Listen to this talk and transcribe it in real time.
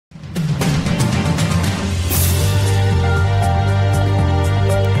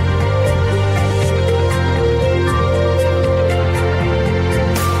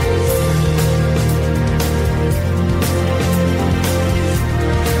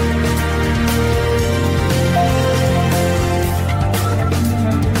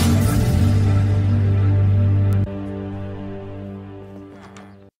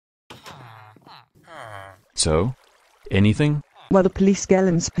So? Anything? Well, the police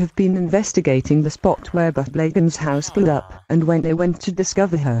Gellens have been investigating the spot where BubbleGum's house blew up, and when they went to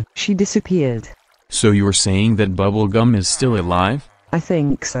discover her, she disappeared. So you're saying that BubbleGum is still alive? I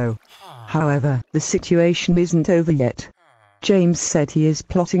think so. However, the situation isn't over yet. James said he is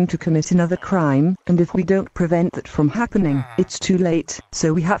plotting to commit another crime, and if we don't prevent that from happening, it's too late,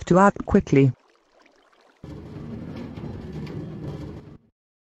 so we have to act quickly.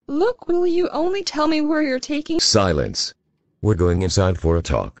 Look, will you only tell me where you're taking— Silence. We're going inside for a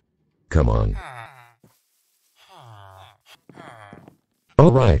talk. Come on.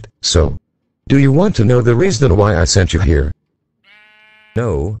 Alright, so. Do you want to know the reason why I sent you here?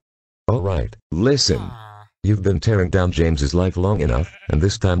 No? Alright, listen. You've been tearing down James's life long enough, and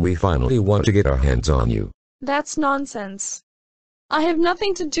this time we finally want to get our hands on you. That's nonsense. I have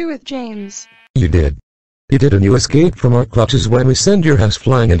nothing to do with James. You did. You did, and you escaped from our clutches when we sent your house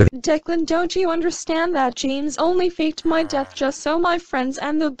flying into— Declan, don't you understand that James only faked my death just so my friends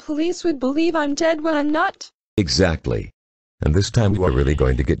and the police would believe I'm dead when I'm not? Exactly. And this time you are really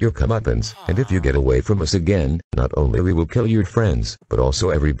going to get your comeuppance, and if you get away from us again, not only we will kill your friends, but also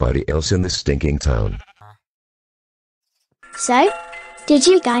everybody else in this stinking town. So, did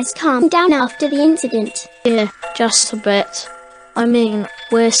you guys calm down after the incident? Yeah, just a bit. I mean,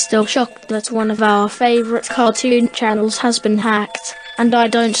 we're still shocked that one of our favorite cartoon channels has been hacked, and I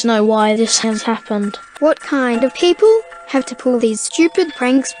don't know why this has happened. What kind of people have to pull these stupid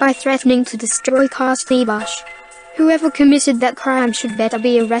pranks by threatening to destroy CastleBush? Whoever committed that crime should better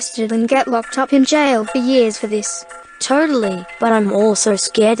be arrested and get locked up in jail for years for this. Totally, but I'm also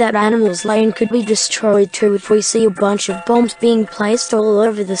scared that Animals Lane could be destroyed too if we see a bunch of bombs being placed all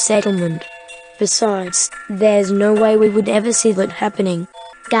over the settlement. Besides, there's no way we would ever see that happening.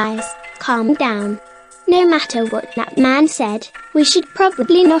 Guys, calm down. No matter what that man said, we should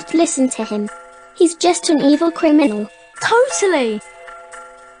probably not listen to him. He's just an evil criminal. Totally!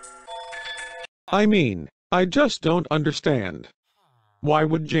 I mean, I just don't understand. Why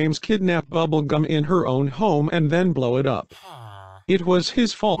would James kidnap BubbleGum in her own home and then blow it up? It was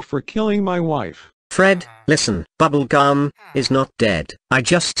his fault for killing my wife. Fred, listen, BubbleGum is not dead. I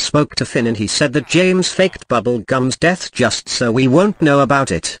just spoke to Finn and he said that James faked BubbleGum's death just so we won't know about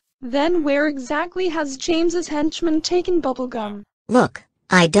it. Then where exactly has James's henchman taken BubbleGum? Look,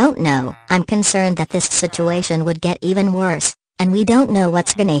 I don't know. I'm concerned that this situation would get even worse, and we don't know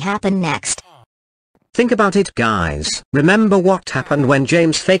what's gonna happen next. Think about it, guys. Remember what happened when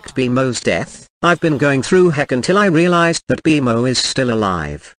James faked BMO's death? I've been going through heck until I realized that BMO is still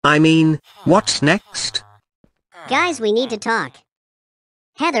alive. I mean, what's next? Guys, we need to talk.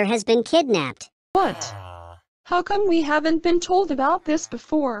 Heather has been kidnapped. What? How come we haven't been told about this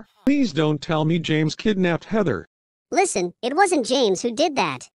before? Please don't tell me James kidnapped Heather. Listen, it wasn't James who did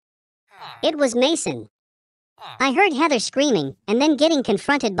that. It was Mason. I heard Heather screaming, and then getting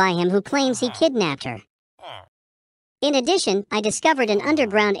confronted by him who claims he kidnapped her. In addition, I discovered an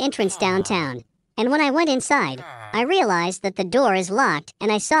underground entrance downtown, and when I went inside, I realized that the door is locked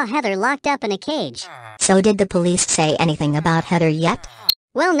and I saw Heather locked up in a cage. So did the police say anything about Heather yet?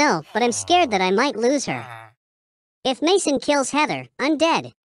 Well, no, but I'm scared that I might lose her. If Mason kills Heather, I'm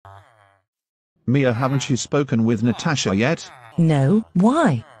dead. Mia, haven't you spoken with Natasha yet? No,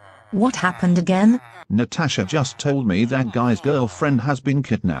 why? What happened again? Natasha just told me that guy's girlfriend has been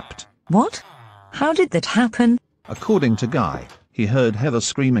kidnapped. What? How did that happen? According to Guy, he heard Heather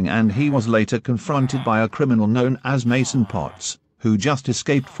screaming and he was later confronted by a criminal known as Mason Potts, who just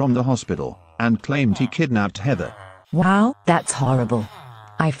escaped from the hospital, and claimed he kidnapped Heather. Wow, that's horrible.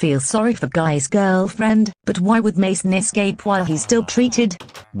 I feel sorry for Guy's girlfriend, but why would Mason escape while he's still treated?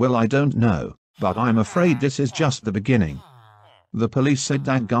 Well, I don't know, but I'm afraid this is just the beginning. The police said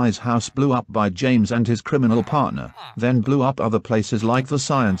that Guy's house blew up by James and his criminal partner, then blew up other places like the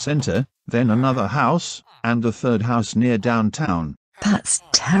Science Center, then another house, and the third house near downtown. That's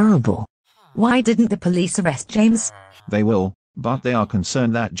terrible. Why didn't the police arrest James? They will, but they are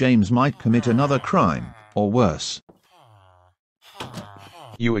concerned that James might commit another crime, or worse.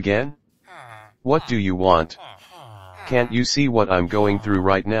 You again? What do you want? Can't you see what I'm going through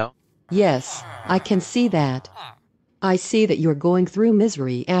right now? Yes, I can see that. I see that you're going through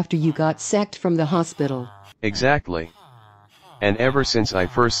misery after you got sacked from the hospital. Exactly. And ever since I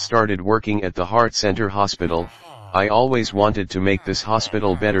first started working at the Heart Center Hospital, I always wanted to make this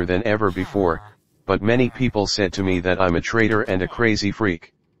hospital better than ever before, but many people said to me that I'm a traitor and a crazy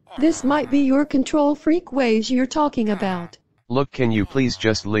freak. This might be your control freak ways you're talking about. Look, can you please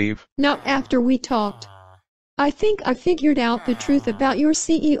just leave? Not after we talked. I think I figured out the truth about your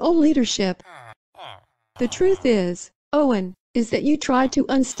CEO leadership. The truth is, Owen, is that you tried to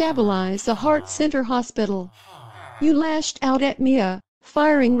unstabilize the Heart Center Hospital. You lashed out at Mia,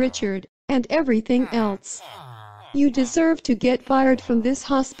 firing Richard, and everything else. You deserve to get fired from this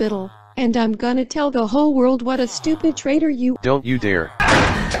hospital, and I'm gonna tell the whole world what a stupid traitor you— Don't you dare.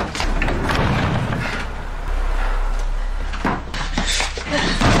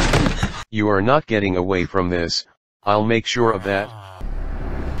 You are not getting away from this, I'll make sure of that.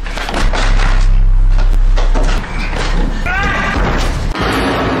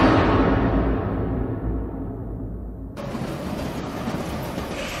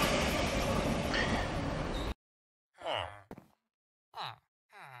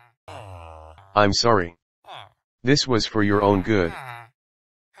 I'm sorry. This was for your own good.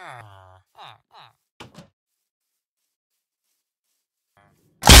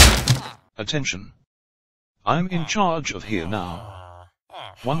 Attention. I'm in charge of here now.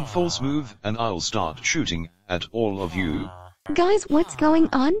 One false move and I'll start shooting at all of you. Guys, what's going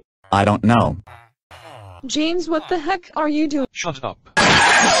on? I don't know. James, what the heck are you doing? Shut up.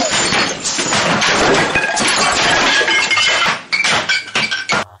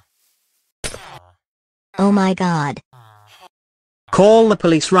 Oh my god. Call the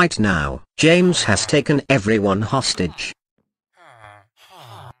police right now. James has taken everyone hostage.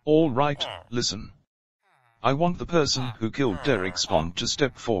 All right, listen. I want the person who killed Derek Spawn to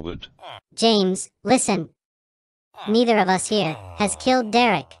step forward. James, listen. Neither of us here has killed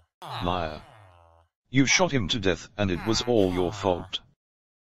Derek. Liar. You shot him to death and it was all your fault.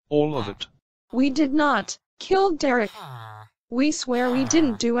 All of it. We did not kill Derek. We swear we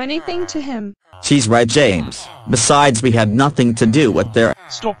didn't do anything to him. She's right, James. Besides, we had nothing to do with their—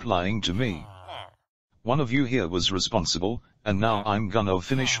 Stop lying to me. One of you here was responsible, and now I'm gonna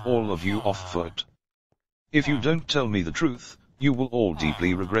finish all of you off for it. If you don't tell me the truth, you will all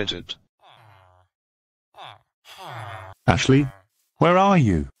deeply regret it. Ashley? Where are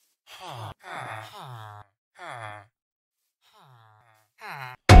you?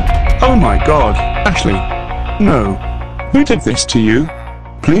 Oh my god, Ashley. No. Who did this to you?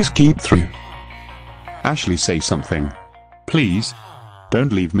 Please keep through. Ashley, say something. Please.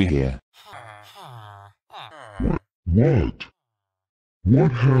 Don't leave me here. What?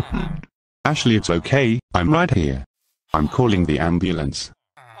 What happened? Ashley, it's okay, I'm right here. I'm calling the ambulance.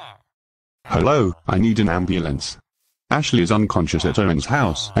 Hello, I need an ambulance. Ashley is unconscious at Owen's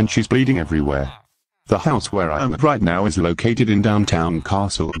house and she's bleeding everywhere. The house where I am at right now is located in downtown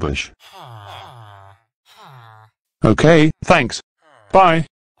CastleBush. Okay, thanks. Bye.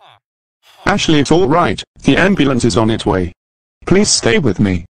 Ashley, it's all right. The ambulance is on its way. Please stay with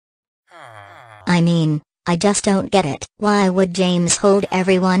me. I mean, I just don't get it. Why would James hold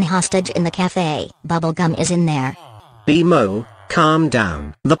everyone hostage in the cafe? BubbleGum is in there. BMO, calm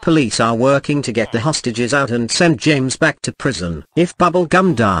down. The police are working to get the hostages out and send James back to prison. If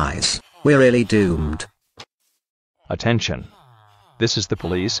BubbleGum dies, we're really doomed. Attention. This is the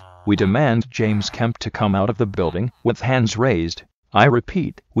police. We demand James Kemp to come out of the building with hands raised. I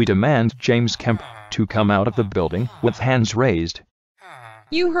repeat, we demand James Kemp to come out of the building with hands raised.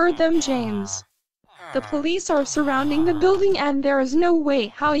 You heard them, James. The police are surrounding the building and there is no way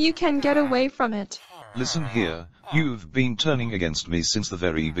how you can get away from it. Listen here, you've been turning against me since the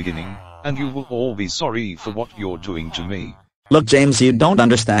very beginning, and you will all be sorry for what you're doing to me. Look, James, you don't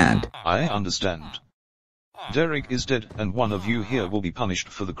understand. I understand. Derek is dead and one of you here will be punished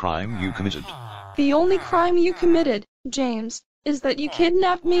for the crime you committed. The only crime you committed, James, is that you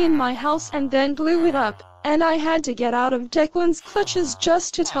kidnapped me in my house and then blew it up, and I had to get out of Declan's clutches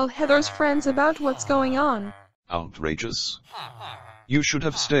just to tell Heather's friends about what's going on. Outrageous. You should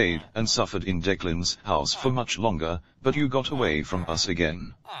have stayed and suffered in Declan's house for much longer, but you got away from us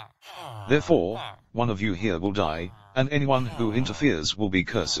again. Therefore, one of you here will die, and anyone who interferes will be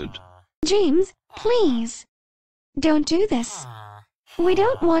cursed. James, please. Don't do this. We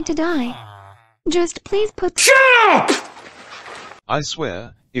don't want to die. Just please put— Shut up! I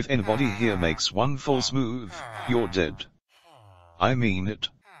swear, if anybody here makes one false move, you're dead. I mean it.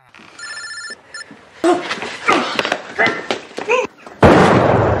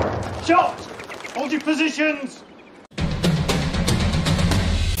 Shot! Hold your positions!